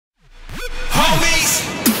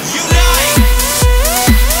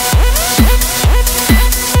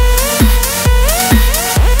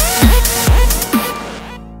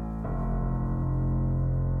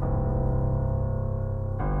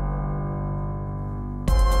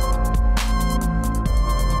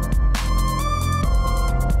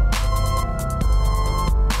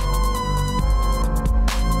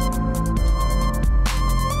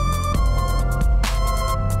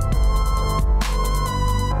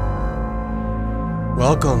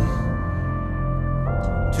Welcome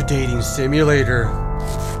to Dating Simulator.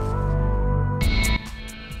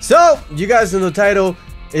 So, you guys know the title.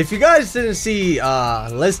 If you guys didn't see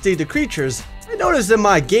Let's Date the Creatures, I noticed that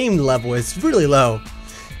my game level is really low.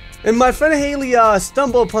 And my friend Haley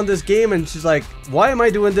stumbled upon this game and she's like, why am I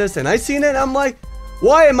doing this? And I seen it and I'm like,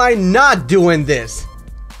 why am I not doing this?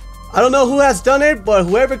 I don't know who has done it, but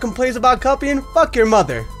whoever complains about copying, fuck your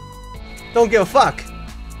mother. Don't give a fuck.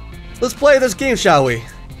 Let's play this game, shall we?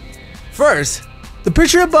 First, the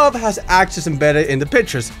picture above has actions embedded in the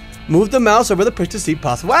pictures. Move the mouse over the picture to see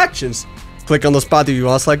possible actions. Click on the spot that you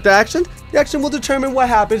want to select the action. The action will determine what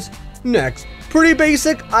happens next. Pretty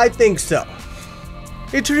basic, I think so.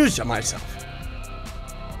 Introduce myself.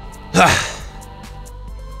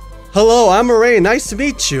 Hello, I'm Marae. Nice to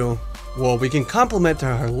meet you. Well, we can compliment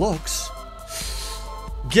her looks.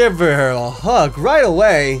 Give her a hug right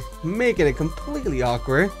away, making it completely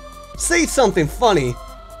awkward. Say something funny.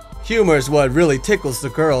 Humor is what really tickles the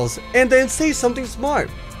girls. And then say something smart.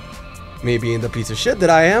 Me being the piece of shit that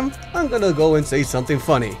I am, I'm gonna go and say something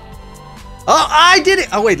funny. Oh, I did it!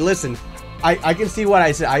 Oh, wait, listen. I can see what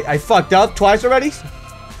I said. I fucked up twice already.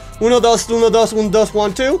 Uno, dos,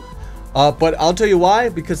 1, 2. But I'll tell you why.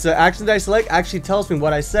 Because the action that I select actually tells me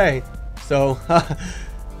what I say. So,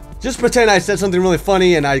 just pretend I said something really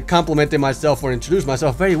funny and I complimented myself or introduced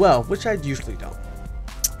myself very well, which I usually don't.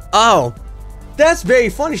 Oh, that's very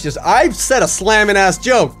funny. Just I said a slamming ass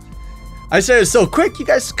joke. I said it so quick you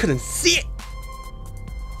guys couldn't see it.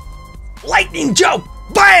 Lightning joke,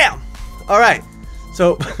 bam! All right,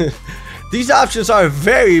 so these options are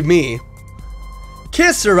very me.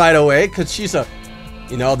 Kiss her right away, cause she's a,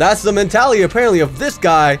 you know, that's the mentality apparently of this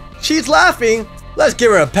guy. She's laughing. Let's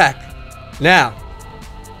give her a peck. Now,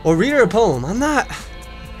 or read her a poem. I'm not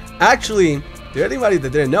actually, to anybody that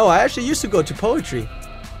didn't know, I actually used to go to poetry.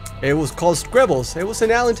 It was called Scribbles. It was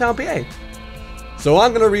in Allentown, PA. So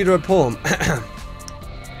I'm gonna read her a poem.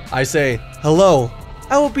 I say, hello,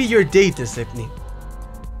 I will be your date this evening.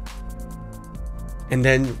 And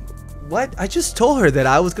then, what? I just told her that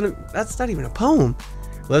I was gonna, that's not even a poem.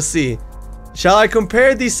 Let's see. Shall I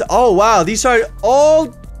compare these? Oh wow, these are all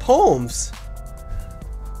poems.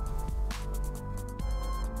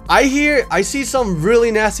 I see some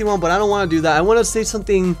really nasty one, but I don't want to do that. I want to say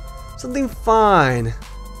something fine.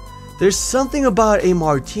 There's something about a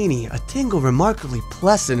martini, a tingle remarkably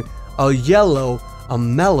pleasant, a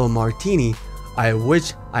mellow martini. I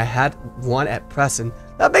wish I had one at present.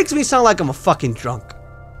 That makes me sound like I'm a fucking drunk.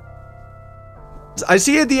 I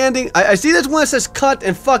see at the ending, I see this one that says cunt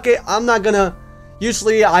and fuck it. I'm not gonna,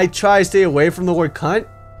 usually I try to stay away from the word cunt.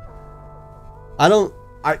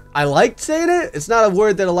 I like saying it. It's not a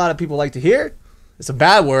word that a lot of people like to hear. It's a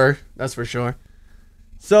bad word, that's for sure.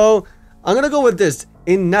 So, I'm gonna go with this.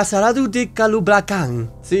 In Nasaradu di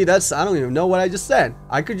Kalublakan. See, that's, I don't even know what I just said.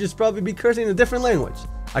 I could just probably be cursing in a different language.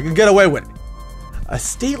 I could get away with it. A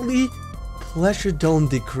stately pleasure dome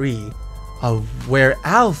decree of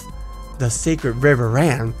whereout the sacred river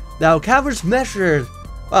ran. Thou caverns measured.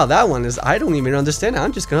 Wow, that one is, I don't even understand it.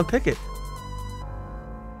 I'm just gonna pick it.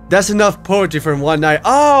 That's enough poetry for one night.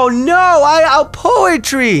 Oh no, out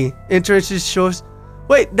poetry. Interesting shows.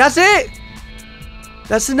 Wait, that's it?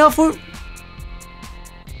 That's enough for...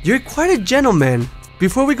 You're quite a gentleman.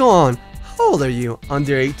 Before we go on, how old are you?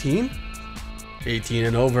 Under 18? 18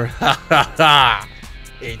 and over. Ha ha ha.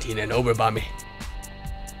 18 and over, Bobby.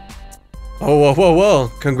 Oh, whoa, whoa,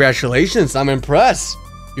 whoa. Congratulations, I'm impressed.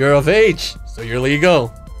 You're of age, so you're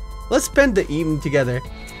legal. Let's spend the evening together.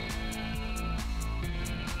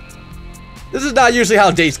 This is not usually how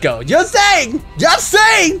dates go. Just saying! Just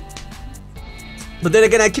saying! But then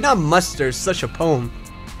again, I cannot muster such a poem.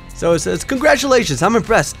 So it says, congratulations, I'm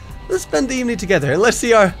impressed. Let's spend the evening together and let's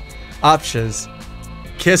see our options.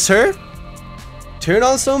 Kiss her. Turn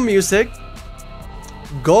on some music.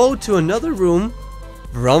 Go to another room.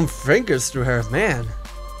 Run fingers through her. Man.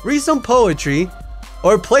 Read some poetry.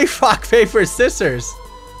 Or play rock, paper, scissors.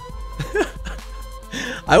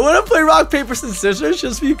 I want to play rock, paper, and scissors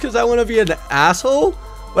just because I want to be an asshole.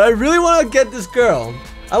 But I really want to get this girl.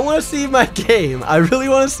 I want to see my game. I really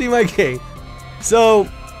want to see my game. So,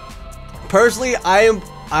 personally, I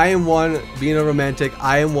am one, being a romantic,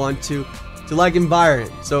 I am one to like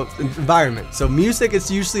environment. So music is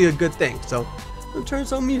usually a good thing. So, I'll turn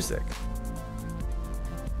some music.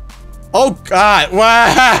 Oh God!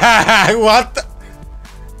 What the?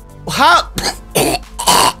 How?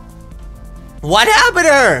 What happened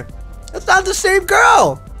to her? That's not the same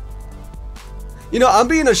girl. You know, I'm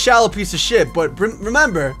being a shallow piece of shit, but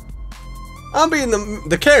remember, I'm being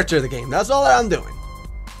the character of the game. That's all that I'm doing.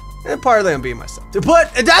 And partly I'm being myself too.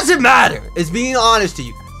 But it doesn't matter. It's being honest to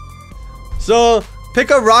you guys. So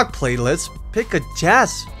pick a rock playlist. Pick a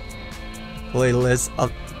jazz playlist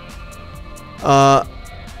of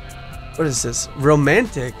what is this?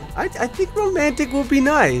 Romantic. I think romantic will be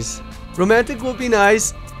nice. Romantic will be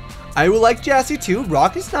nice. I would like jazzy too.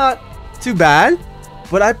 Rock is not too bad.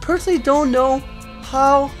 But I personally don't know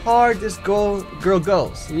how hard this girl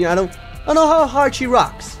goes. Yeah, I don't know how hard she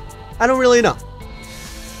rocks. I don't really know.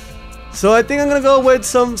 So I think I'm gonna go with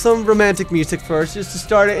some romantic music first, just to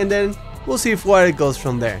start it, and then we'll see where it goes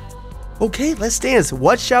from there. Okay, let's dance.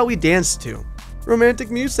 What shall we dance to?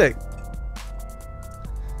 Romantic music.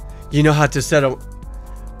 You know how to set a...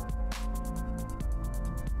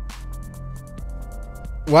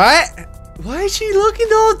 What? Why is she looking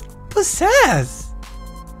all possessed?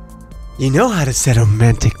 You know how to set a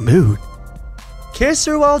romantic mood. Kiss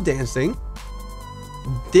her while dancing.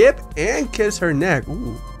 Dip and kiss her neck.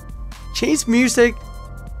 Ooh. Change music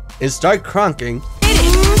and start crunking.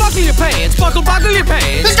 Buckle your pants, buckle your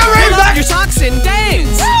pants. Let's go right Pull back. up your socks and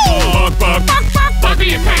dance. Buckle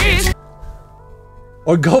your pants.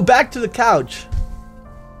 Or go back to the couch.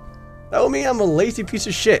 That would mean I'm a lazy piece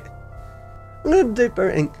of shit. I'm gonna dip her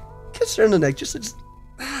and kiss her in the neck, just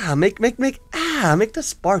make the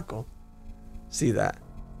sparkle. See that?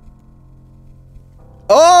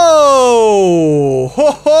 Oh,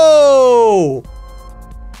 ho ho!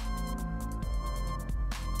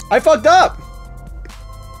 I fucked up.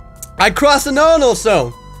 I crossed the no-no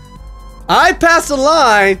zone. I passed a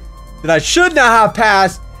line that I should not have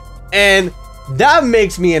passed, and that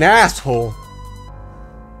makes me an asshole.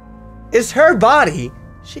 It's her body.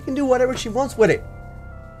 She can do whatever she wants with it.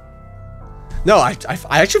 No, I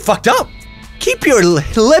actually fucked up. Keep your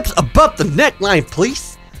lips above the neckline,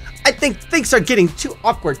 please. I think things are getting too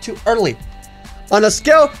awkward too early. On a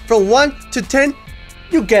scale from 1 to 10,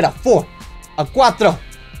 you get a 4. A cuatro.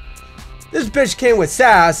 This bitch came with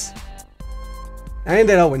sass. I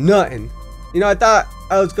ended up with nothing. You know, I thought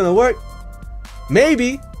I was gonna work.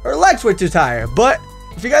 Maybe her legs were too tired. But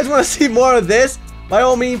if you guys want to see more of this, by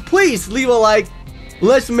all means, please leave a like.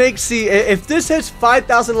 Let's see if this hits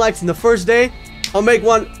 5,000 likes in the first day, I'll make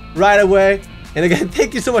one right away. And again,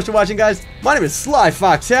 thank you so much for watching, guys. My name is Sly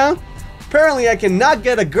Fox Town. Apparently, I cannot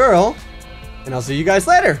get a girl. And I'll see you guys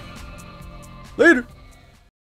later. Later.